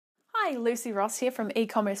Hi, Lucy Ross here from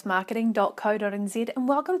ecommercemarketing.co.nz and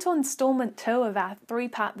welcome to installment 2 of our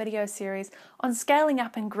 3-part video series on scaling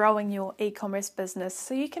up and growing your e-commerce business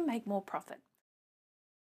so you can make more profit.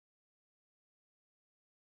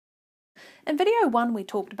 In video 1 we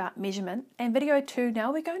talked about measurement, and video 2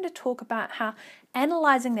 now we're going to talk about how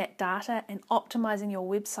analysing that data and optimising your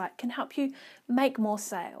website can help you make more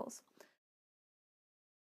sales.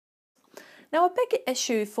 Now, a big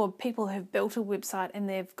issue for people who've built a website and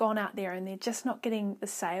they've gone out there and they're just not getting the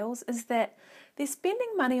sales is that they're spending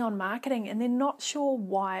money on marketing and they're not sure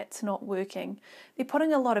why it's not working. They're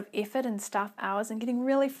putting a lot of effort and staff hours and getting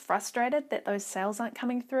really frustrated that those sales aren't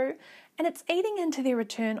coming through, and it's eating into their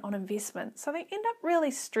return on investment. So they end up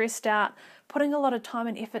really stressed out, putting a lot of time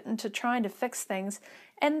and effort into trying to fix things,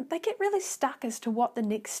 and they get really stuck as to what the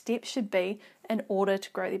next step should be in order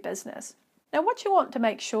to grow their business. Now, what you want to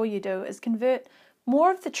make sure you do is convert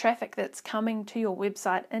more of the traffic that's coming to your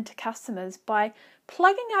website into customers by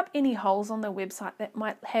plugging up any holes on the website that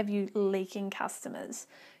might have you leaking customers.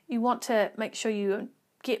 You want to make sure you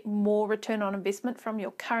get more return on investment from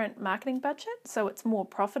your current marketing budget so it's more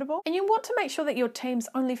profitable. And you want to make sure that your team's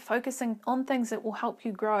only focusing on things that will help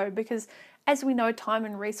you grow, because as we know, time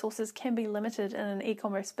and resources can be limited in an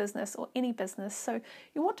e-commerce business or any business, so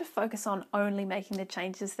you want to focus on only making the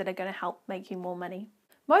changes that are going to help make you more money.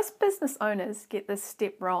 Most business owners get this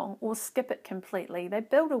step wrong or skip it completely. They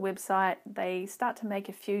build a website, they start to make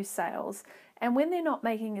a few sales, and when they're not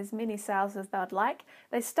making as many sales as they'd like,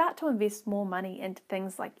 they start to invest more money into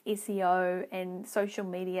things like SEO and social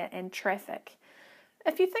media and traffic.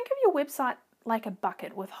 If you think of your website like a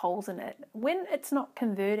bucket with holes in it, when it's not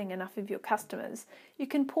converting enough of your customers, you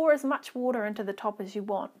can pour as much water into the top as you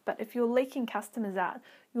want, but if you're leaking customers out,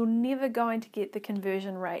 you're never going to get the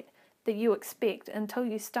conversion rate that you expect until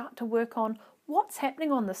you start to work on what's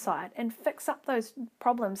happening on the site and fix up those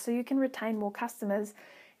problems so you can retain more customers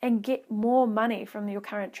and get more money from your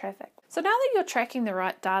current traffic. So now that you're tracking the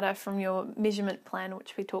right data from your measurement plan,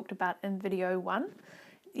 which we talked about in video 1,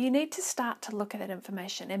 you need to start to look at that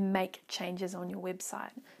information and make changes on your website.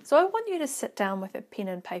 So I want you to sit down with a pen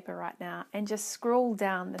and paper right now and just scroll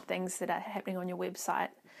down the things that are happening on your website.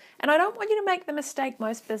 And I don't want you to make the mistake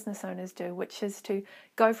most business owners do, which is to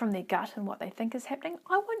go from their gut and what they think is happening.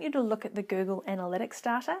 I want you to look at the Google Analytics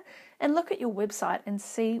data and look at your website and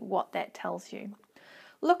see what that tells you.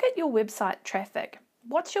 Look at your website traffic.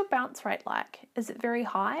 What's your bounce rate like? Is it very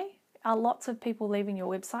high? Are lots of people leaving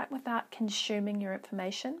your website without consuming your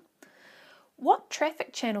information? What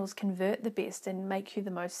traffic channels convert the best and make you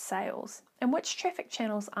the most sales? And which traffic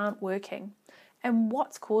channels aren't working? And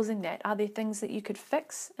what's causing that? Are there things that you could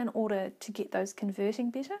fix in order to get those converting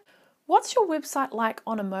better? What's your website like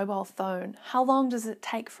on a mobile phone? How long does it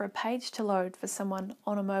take for a page to load for someone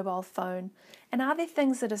on a mobile phone? And are there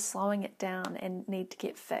things that are slowing it down and need to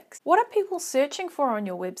get fixed? What are people searching for on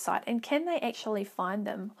your website, and can they actually find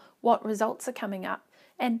them? What results are coming up?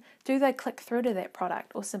 And do they click through to that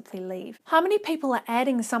product or simply leave? How many people are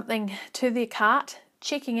adding something to their cart,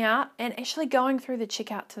 checking out, and actually going through the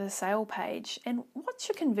checkout to the sale page? And what's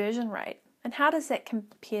your conversion rate? And how does that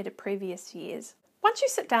compare to previous years? Once you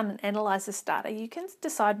sit down and analyse this data, you can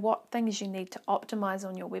decide what things you need to optimise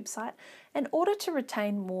on your website in order to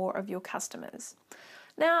retain more of your customers.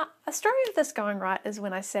 Now, a story of this going right is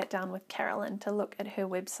when I sat down with Carolyn to look at her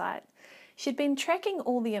website. She'd been tracking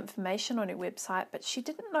all the information on her website, but she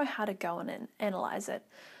didn't know how to go in and analyse it.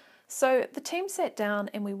 So the team sat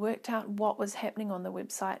down and we worked out what was happening on the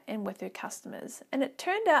website and with her customers. And it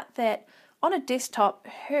turned out that on a desktop,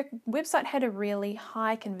 her website had a really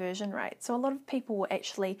high conversion rate. So a lot of people were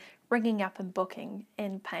actually ringing up and booking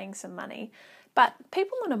and paying some money. But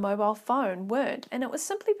people on a mobile phone weren't, and it was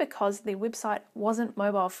simply because their website wasn't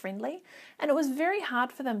mobile friendly, and it was very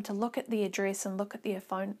hard for them to look at the address and look at the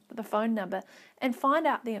phone number and find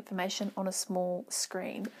out the information on a small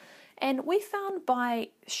screen. And we found by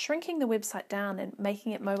shrinking the website down and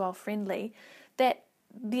making it mobile friendly that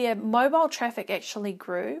their mobile traffic actually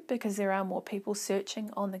grew because there are more people searching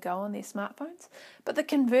on the go on their smartphones, but the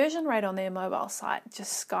conversion rate on their mobile site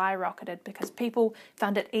just skyrocketed because people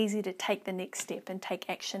found it easy to take the next step and take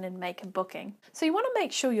action and make a booking. So you want to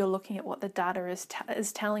make sure you're looking at what the data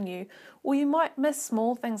is telling you, or you might miss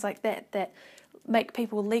small things like that make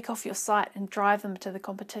people leak off your site and drive them to the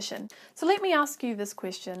competition. So let me ask you this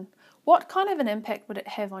question. What kind of an impact would it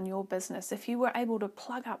have on your business if you were able to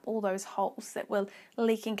plug up all those holes that were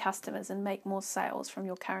leaking customers and make more sales from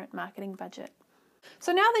your current marketing budget?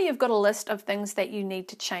 So now that you've got a list of things that you need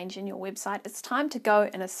to change in your website, it's time to go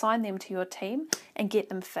and assign them to your team and get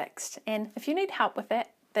them fixed. And if you need help with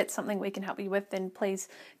that, that's something we can help you with, then please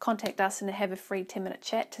contact us and have a free 10-minute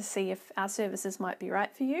chat to see if our services might be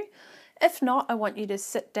right for you. If not, I want you to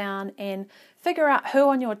sit down and figure out who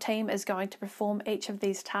on your team is going to perform each of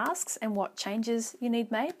these tasks and what changes you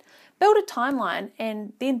need made. Build a timeline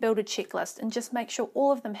and then build a checklist and just make sure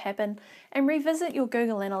all of them happen, and revisit your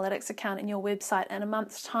Google Analytics account and your website in a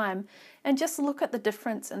month's time and just look at the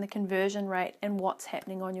difference in the conversion rate and what's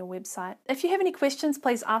happening on your website. If you have any questions,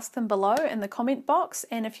 please ask them below in the comment box,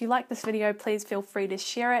 and if you like this video, please feel free to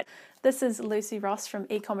share it. This is Lucy Ross from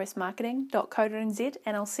ecommercemarketing.co.nz,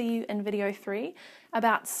 and I'll see you in video 3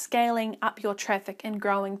 about scaling up your traffic and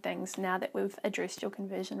growing things now that we've addressed your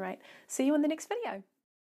conversion rate. See you in the next video.